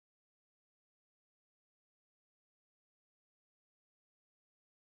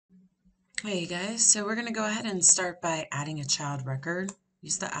Hey guys, so we're going to go ahead and start by adding a child record.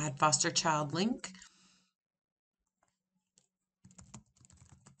 Use the Add Foster Child link.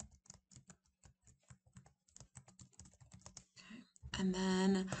 And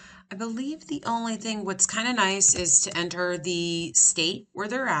then I believe the only thing what's kind of nice is to enter the state where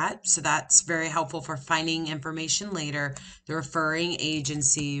they're at. So that's very helpful for finding information later. The referring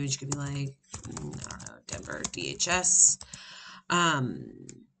agency, which could be like, I don't know, Denver DHS.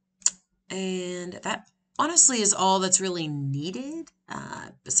 And that honestly is all that's really needed.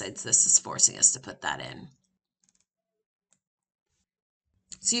 Besides this is forcing us to put that in.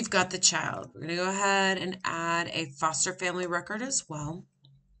 So you've got the child. We're going to go ahead and add a foster family record as well.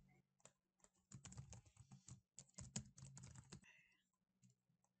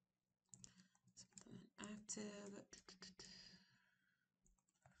 Active.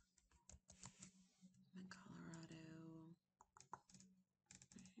 Colorado.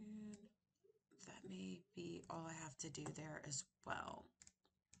 And that may be all I have to do there as well.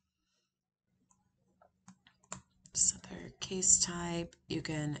 Set their case type. You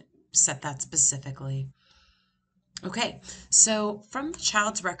can set that specifically. Okay, so from the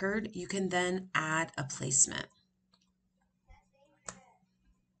child's record, you can then add a placement.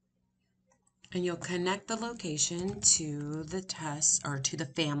 And you'll connect the location to the test or to the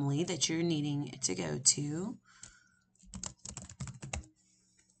family that you're needing it to go to.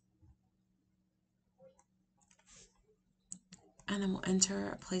 And then we'll enter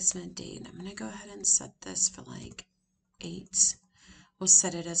a placement date. I'm going to go ahead and set this for like 8. We'll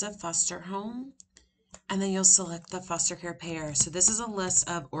set it as a foster home. And then you'll select the foster care payer. So this is a list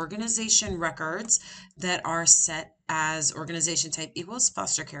of organization records that are set as organization type equals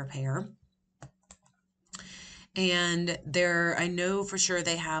foster care payer. And I know for sure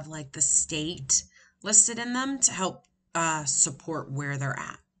they have like the state listed in them to help support where they're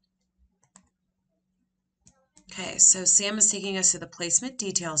at. Okay, so Sam is taking us to the placement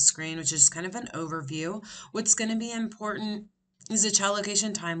details screen, which is kind of an overview. What's going to be important is a child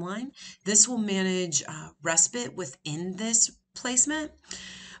location timeline. This will manage respite within this placement,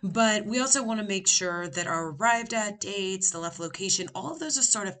 but we also want to make sure that our arrived at dates, the left location, all of those are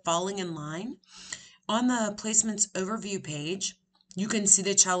sort of falling in line. On the placements overview page, you can see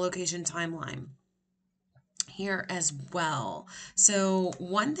the child location timeline here as well. So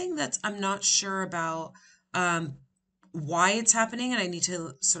one thing that's I'm not sure about why it's happening, and I need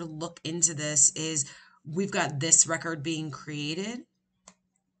to sort of look into this, is we've got this record being created.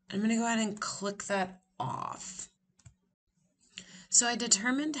 I'm going to go ahead and click that off. So I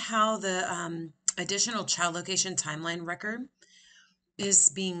determined how the additional child location timeline record is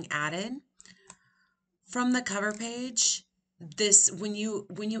being added. From the cover page, this when you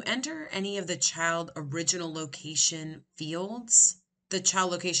enter any of the child original location fields, the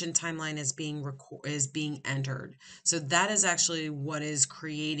child location timeline is being entered. So that is actually what is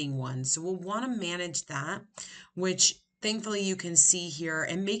creating one. So we'll want to manage that, which thankfully you can see here,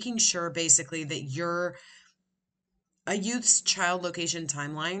 and making sure basically that a youth's child location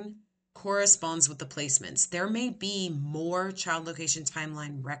timeline corresponds with the placements. There may be more child location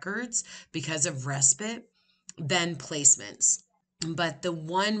timeline records because of respite than placements. But the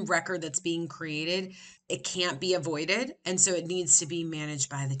one record that's being created, it can't be avoided, and so it needs to be managed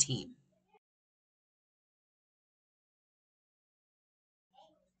by the team.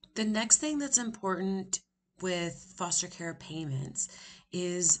 The next thing that's important with foster care payments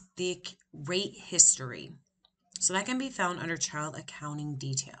is the rate history. So that can be found under child accounting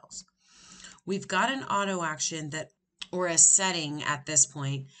details. We've got an auto action or a setting at this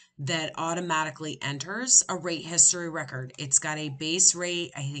point that automatically enters a rate history record. It's got a base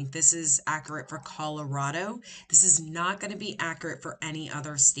rate. I think this is accurate for Colorado. This is not going to be accurate for any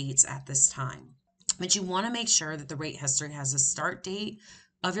other states at this time. But you want to make sure that the rate history has a start date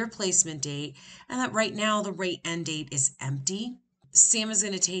of your placement date, and that right now the rate end date is empty. Sam is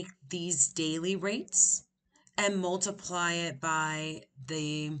going to take these daily rates and multiply it by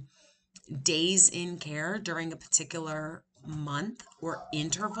the days in care during a particular month or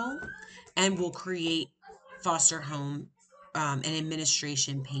interval, and will create foster home and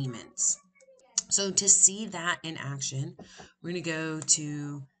administration payments. So to see that in action, we're going to go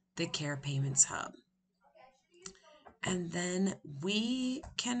to the Care Payments Hub. And then we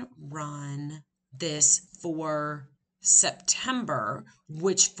can run this for September,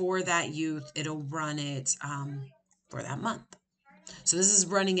 which for that youth, it'll run it for that month. So this is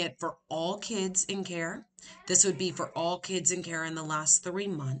running it for all kids in care. This would be for all kids in care in the last 3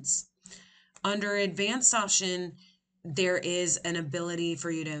 months. Under advanced option, there is an ability for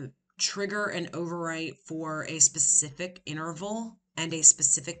you to trigger and overwrite for a specific interval and a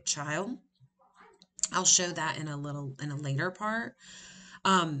specific child. I'll show that in a later part.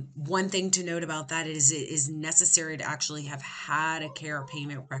 One thing to note about that is it is necessary to actually have had a care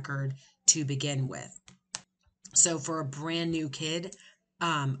payment record to begin with. So for a brand new kid,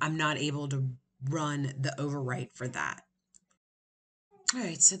 I'm not able to run the overwrite for that. All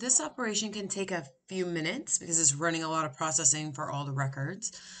right, so this operation can take a few minutes because it's running a lot of processing for all the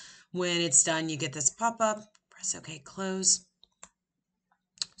records. When it's done, you get this pop-up, press OK, close.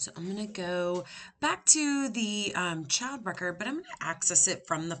 So I'm going to go back to the child record, but I'm going to access it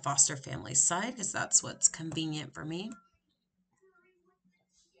from the foster family side because that's what's convenient for me.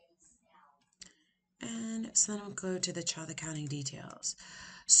 And so then I'll go to the child accounting details.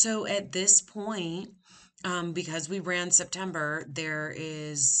 So at this point, because we ran September, there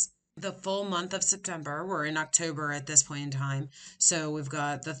is the full month of September. We're in October at this point in time. So we've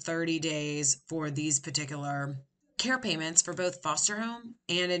got the 30 days for these particular care payments for both foster home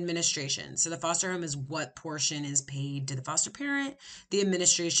and administration. So the foster home is what portion is paid to the foster parent. The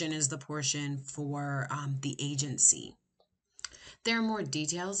administration is the portion for the agency. There are more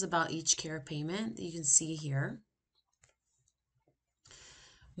details about each care payment that you can see here.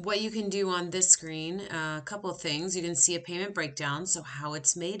 What you can do on this screen, a couple of things. You can see a payment breakdown, so how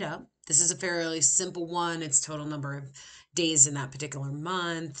it's made up. This is a fairly simple one. It's total number of days in that particular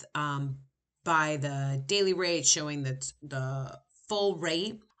month by the daily rate, showing the full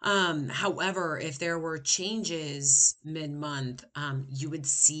rate. However, if there were changes mid-month, you would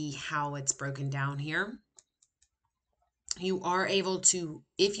see how it's broken down here. You are able to,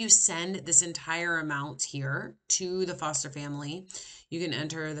 if you send this entire amount here to the foster family, you can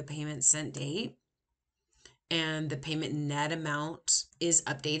enter the payment sent date and the payment net amount is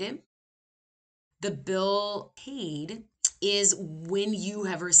updated. The bill paid is when you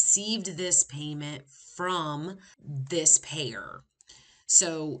have received this payment from this payer.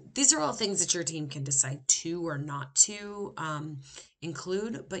 So these are all things that your team can decide to or not to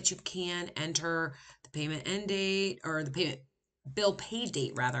include, but you can enter the payment end date or the payment bill paid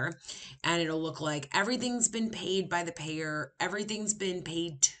date rather, and it'll look like everything's been paid by the payer, everything's been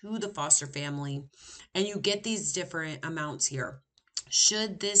paid to the foster family, and you get these different amounts here.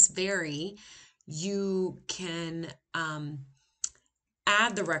 Should this vary, you can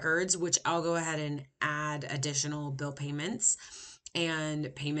add the records, which I'll go ahead and add additional bill payments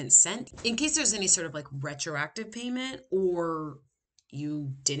and payments sent in case there's any sort of like retroactive payment or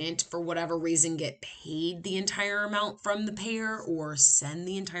you didn't for whatever reason get paid the entire amount from the payer or send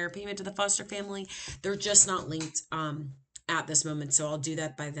the entire payment to the foster family. They're just not linked at this moment, so I'll do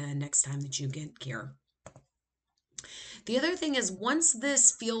that by the next time that you get care. The other thing is once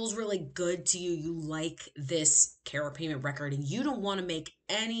this feels really good to you, you like this care payment record and you don't want to make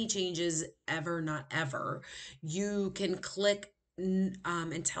any changes ever, not ever, you can click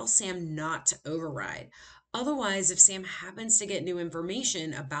and tell Sam not to override. Otherwise, if Sam happens to get new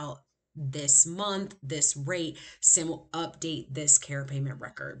information about this month, this rate, Sam will update this care payment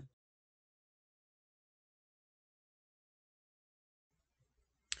record.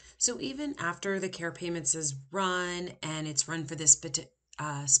 So even after the care payments is run and it's run for this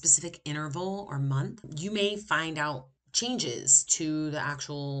specific interval or month, you may find out changes to the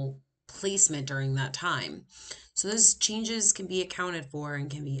actual placement during that time. So those changes can be accounted for and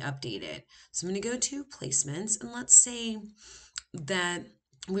can be updated. So I'm going to go to placements and let's say that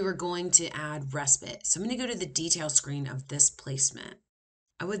we were going to add respite. So I'm going to go to the detail screen of this placement.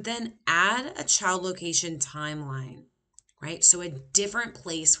 I would then add a child location timeline, right? So a different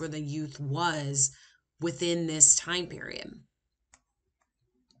place where the youth was within this time period.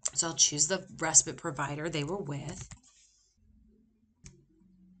 So I'll choose the respite provider they were with.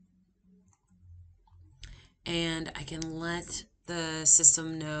 And I can let the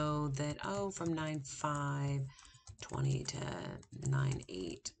system know that, oh, from 9/5/20 to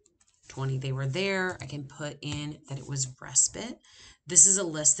 9/8/20, they were there. I can put in that it was respite. This is a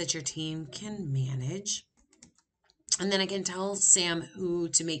list that your team can manage. And then I can tell Sam who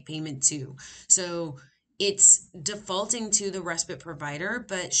to make payment to. So it's defaulting to the respite provider,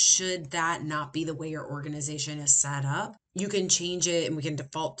 but should that not be the way your organization is set up, you can change it and we can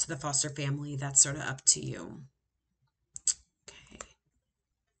default to the foster family. That's sort of up to you.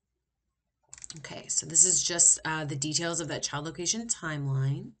 Okay, so this is just the details of that child location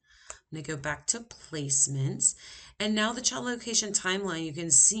timeline. I'm going to go back to placements. And now the child location timeline, you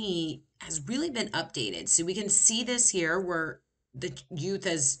can see, has really been updated. So we can see this here where the youth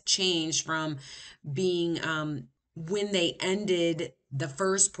has changed from being when they ended the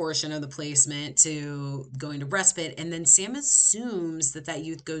first portion of the placement to going to respite. And then Sam assumes that that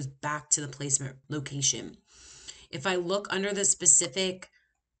youth goes back to the placement location. If I look under the specific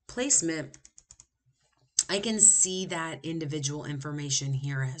placement, I can see that individual information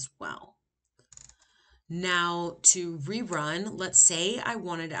here as well. Now to rerun, let's say I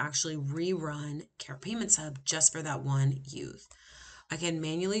wanted to actually rerun Care Payments Hub just for that one youth. I can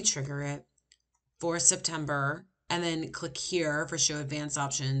manually trigger it for September and then click here for show advanced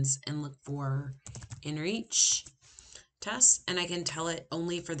options and look for InReach test, and I can tell it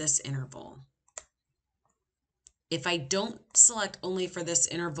only for this interval. If I don't select only for this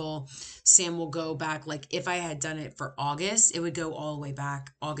interval, Sam will go back. Like if I had done it for August, it would go all the way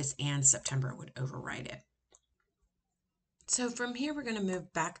back. August and September would override it. So from here, we're going to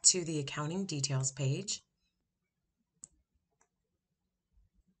move back to the accounting details page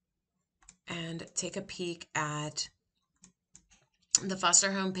and take a peek at the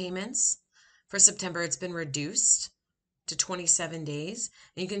foster home payments. For September, it's been reduced to 27 days.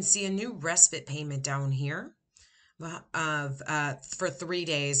 And you can see a new respite payment down here of for 3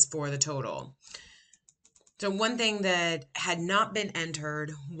 days for the total. So one thing that had not been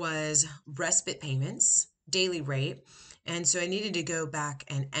entered was respite payments, daily rate. And so I needed to go back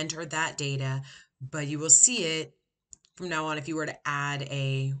and enter that data, but you will see it from now on. If you were to add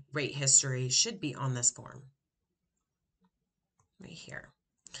a rate history, it should be on this form right here.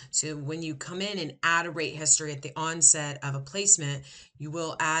 So when you come in and add a rate history at the onset of a placement, you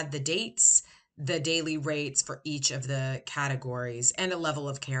will add the dates, the daily rates for each of the categories, and a level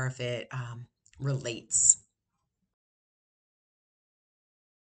of care if it relates.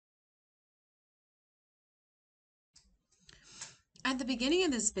 At the beginning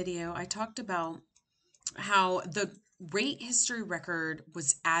of this video, I talked about how the rate history record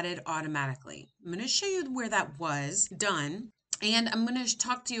was added automatically. I'm going to show you where that was done, and I'm going to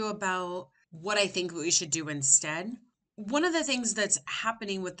talk to you about what I think we should do instead. One of the things that's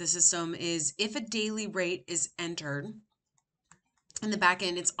happening with the system is if a daily rate is entered in the back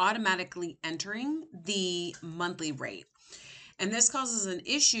end, it's automatically entering the monthly rate. And this causes an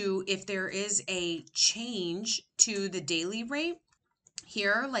issue if there is a change to the daily rate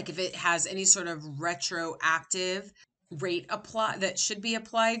here, like if it has any sort of retroactive rate apply that should be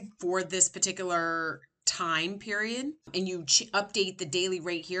applied for this particular time period, and you update the daily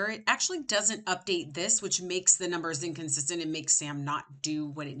rate here, it actually doesn't update this, which makes the numbers inconsistent and makes Sam not do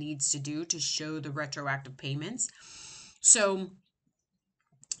what it needs to do to show the retroactive payments. So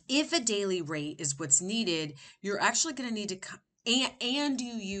if a daily rate is what's needed, you're actually going to need to and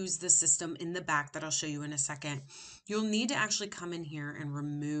you use the system in the back that I'll show you in a second, you'll need to actually come in here and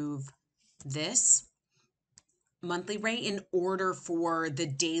remove this monthly rate in order for the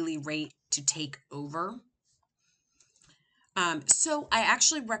daily rate to take over. So I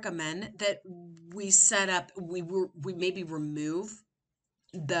actually recommend that we set up, we maybe remove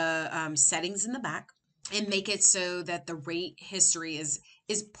the settings in the back and make it so that the rate history is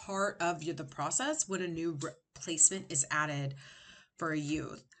part of the process when a new placement is added for a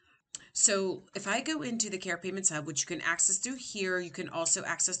youth. So if I go into the Care Payments Hub, which you can access through here, you can also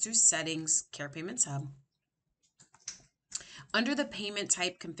access through Settings, Care Payments Hub. Under the payment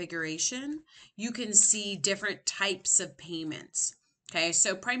type configuration, you can see different types of payments. Okay,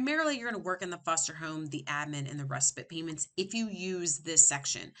 so primarily you're going to work in the foster home, the admin, and the respite payments if you use this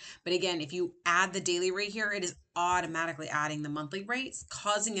section. But again, if you add the daily rate here, it is automatically adding the monthly rates,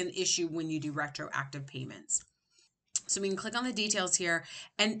 causing an issue when you do retroactive payments. So we can click on the details here,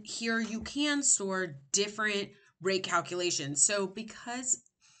 and here you can store different rate calculations. So because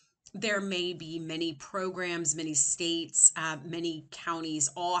there may be many programs, many states, many counties,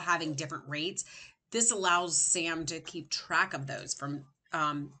 all having different rates, this allows Sam to keep track of those from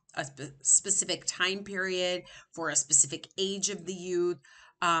a specific time period, for a specific age of the youth,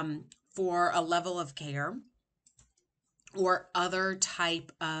 for a level of care, or other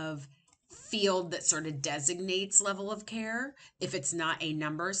type of field that sort of designates level of care. If it's not a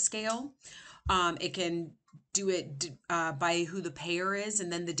number scale, it can do it by who the payer is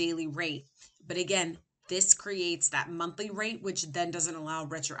and then the daily rate. But again, this creates that monthly rate, which then doesn't allow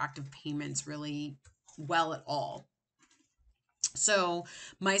retroactive payments really well at all. So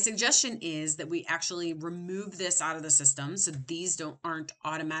my suggestion is that we actually remove this out of the system so these aren't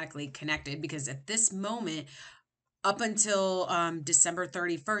automatically connected, because at this moment, up until December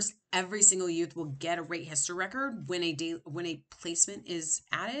 31st, every single youth will get a rate history record when a placement is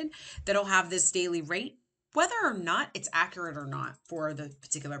added that'll have this daily rate, whether or not it's accurate or not for the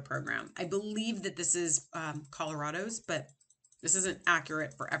particular program. I believe that this is Colorado's, but this isn't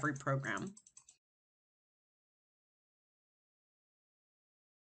accurate for every program.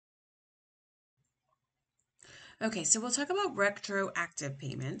 Okay, so we'll talk about retroactive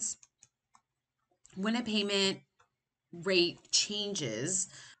payments. When a payment rate changes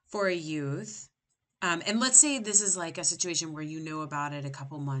for a youth, And let's say this is like a situation where you know about it a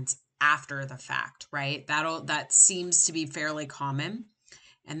couple months after the fact, right? That seems to be fairly common.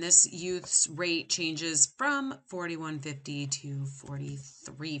 And this youth's rate changes from 41.50 to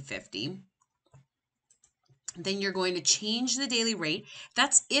 43.50. Then you're going to change the daily rate.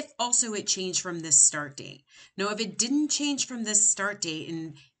 That's if also it changed from this start date. Now, if it didn't change from this start date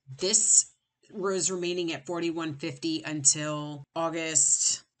and this was remaining at 41.50 until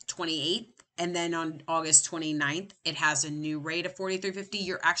August 28th, and then on August 29th, it has a new rate of 43.50,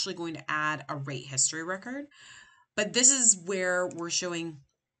 you're actually going to add a rate history record. But this is where we're showing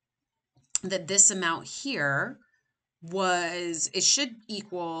that this amount here it should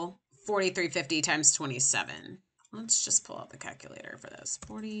equal 43.50 times 27. Let's just pull out the calculator for this.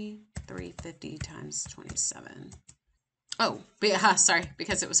 43.50 times 27. Oh, yeah, sorry,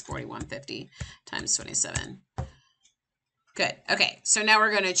 because it was 41.50 times 27. Good. Okay, so now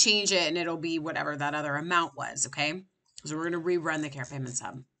we're going to change it and it'll be whatever that other amount was, okay? So we're going to rerun the Care Payments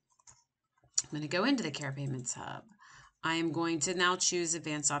Hub. I'm going to go into the Care Payments Hub. I am going to now choose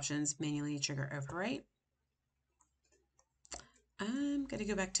Advanced Options, manually trigger overwrite. I'm going to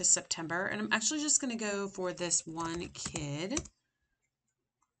go back to September, and I'm actually just going to go for this one kid.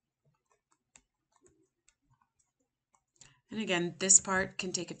 And again, this part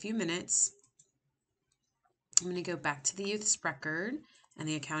can take a few minutes. I'm going to go back to the youth's record and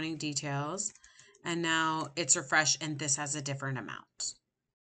the accounting details, and now it's refreshed, and this has a different amount.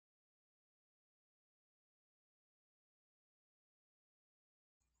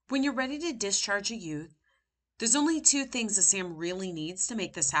 When you're ready to discharge a youth, there's only two things the SAM really needs to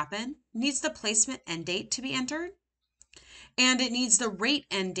make this happen. It needs the placement end date to be entered, and it needs the rate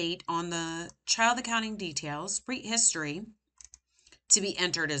end date on the child accounting details, rate history, to be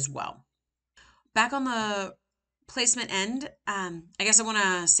entered as well. Back on the placement end, I guess I want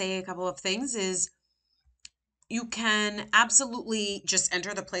to say a couple of things is you can absolutely just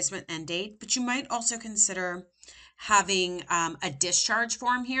enter the placement end date, but you might also consider having a discharge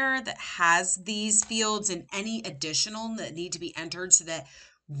form here that has these fields and any additional that need to be entered so that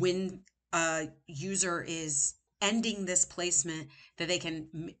when a user is ending this placement that they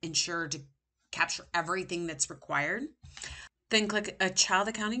can ensure to capture everything that's required. Then click a child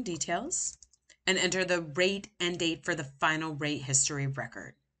accounting details and enter the rate and date for the final rate history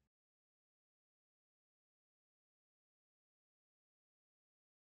record.